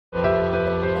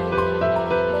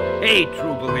Hey,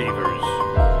 true believers.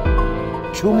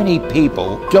 Too many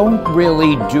people don't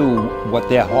really do what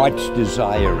their heart's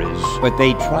desire is, but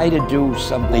they try to do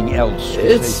something else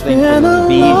because they think it'll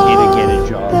be easy to get a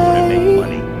job or to make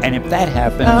money. And if that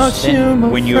happens, then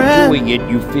when you're doing it,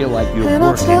 you feel like you're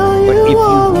working. But if you do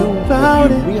what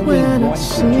you really want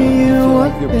to do, you feel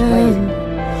like you're playing.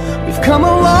 We've come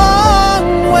a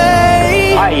long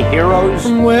way. Hi, heroes.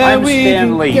 I'm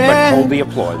Stan Lee, but hold the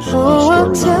applause. Oh,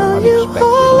 I'll tell you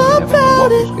all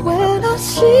about it when I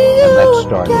see you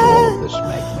again.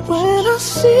 When I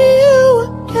see you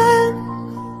again.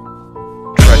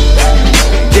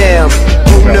 Damn,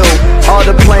 who knew? All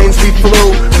the planes we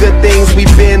flew, the things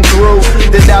we've been through,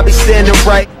 that I'll be standing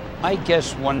right. I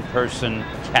guess one person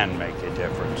can make a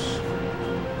difference.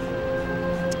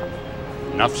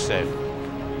 Enough said.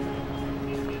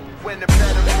 When the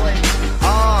better place.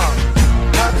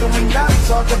 How can we not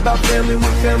talk about family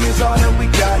when family's all that we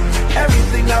got?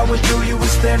 Everything I went through, you were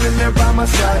standing there by my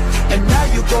side, and now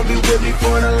you gon' be with me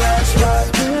for the last ride.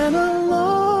 It's been a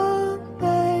long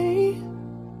day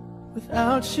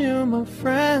without you, my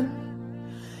friend,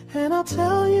 and I'll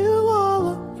tell you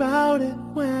all about it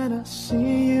when I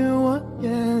see you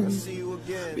again.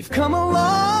 We've come a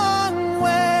long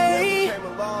way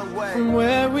from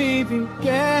where we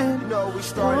began.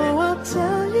 Oh, I'll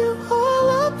tell you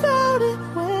all about it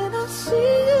when I see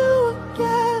you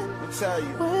again.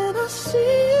 When I see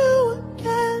you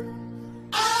again.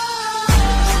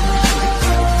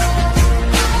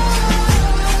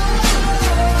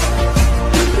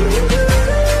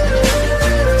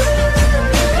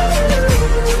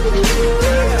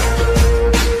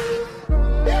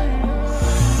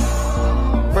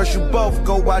 First you both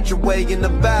go out your way and the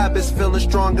vibe is feeling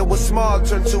stronger. What's small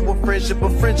turn to a friendship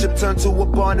turn to a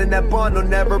bond, and that bond will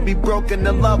never be broken.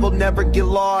 The love will never get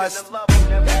lost.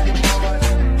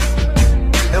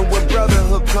 And when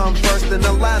brotherhood comes first, then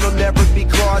the line will never be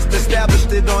crossed.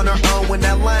 Established it on our own when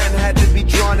that line had to be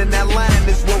drawn, and that line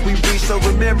is what we reach. So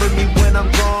remember me when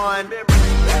I'm gone.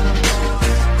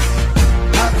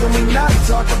 How can we not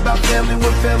talk about family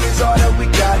when family's all that we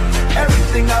got?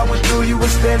 Everything I went through, you were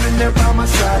standing there by my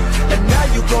side, and now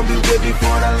you gon' be with me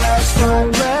for the last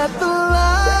Don't time. let the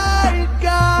light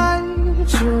guide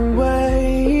your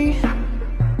way.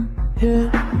 Yeah.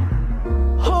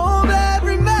 Hold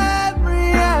every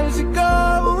memory as you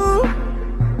go,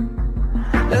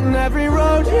 and every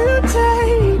road you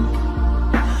take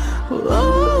will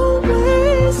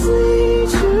always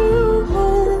lead you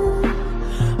home.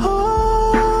 Oh,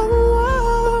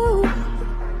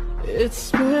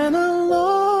 it's been a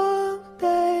long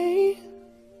day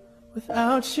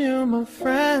without you, my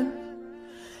friend,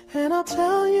 and I'll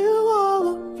tell you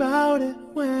all about it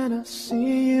when I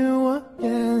see you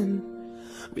again.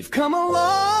 We've come a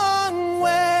long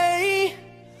way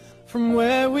from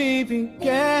where we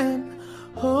began.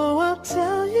 Oh, I'll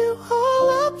tell you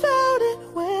all about it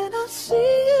when I see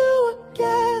you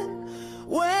again.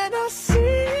 When I see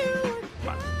you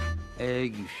again.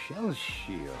 Egg shell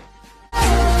shield.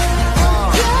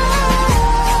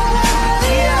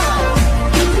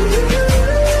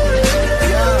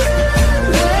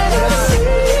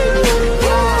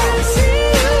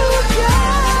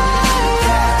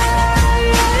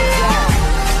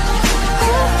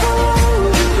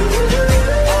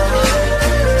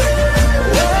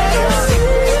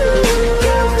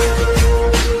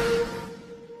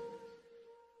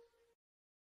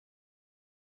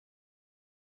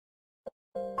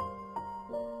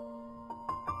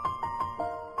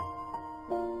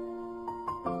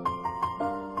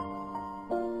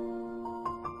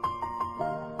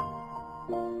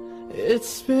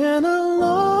 It's been a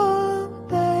long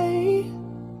day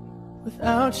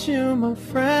without you, my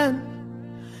friend,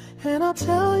 and I'll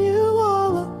tell you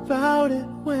all about it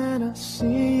when I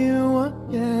see you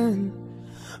again.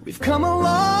 We've come a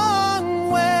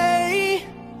long way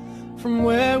from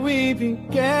where we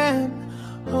began.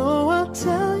 Oh, I'll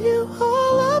tell you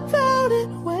all about it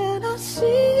when I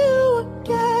see you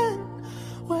again.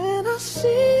 When I see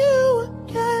you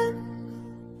again.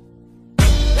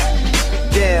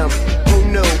 Damn, who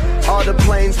knew? All the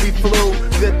planes we flew,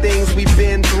 the things we've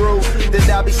been through, that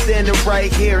I'll be standing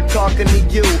right here talking to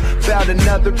you about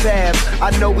another path. I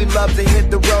know we love to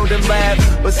hit the road and laugh,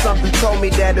 but something told me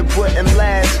that it wouldn't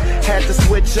last. Had to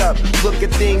switch up, look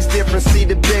at things different, see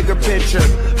the bigger picture.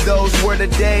 Those were the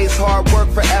days, hard work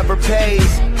forever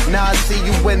pays. Now I see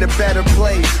you in a better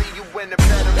place.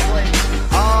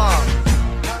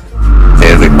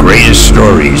 They're the greatest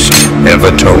stories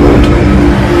ever told.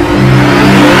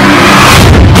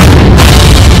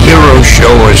 Heroes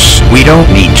show us we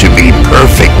don't need to be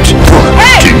perfect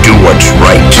to do what's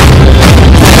right.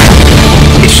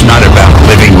 It's not about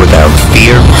living without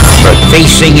fear, but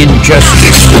facing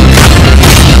injustice.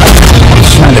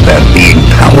 It's not about being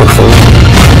powerful,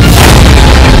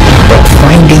 but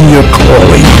finding your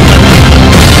calling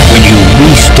when you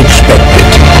least expect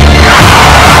it.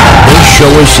 They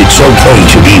show us it's okay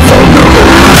to be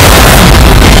vulnerable,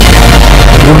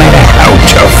 no matter how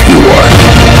tough you are.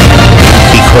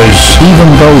 Because even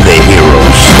though they're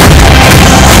heroes,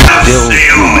 still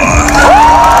human.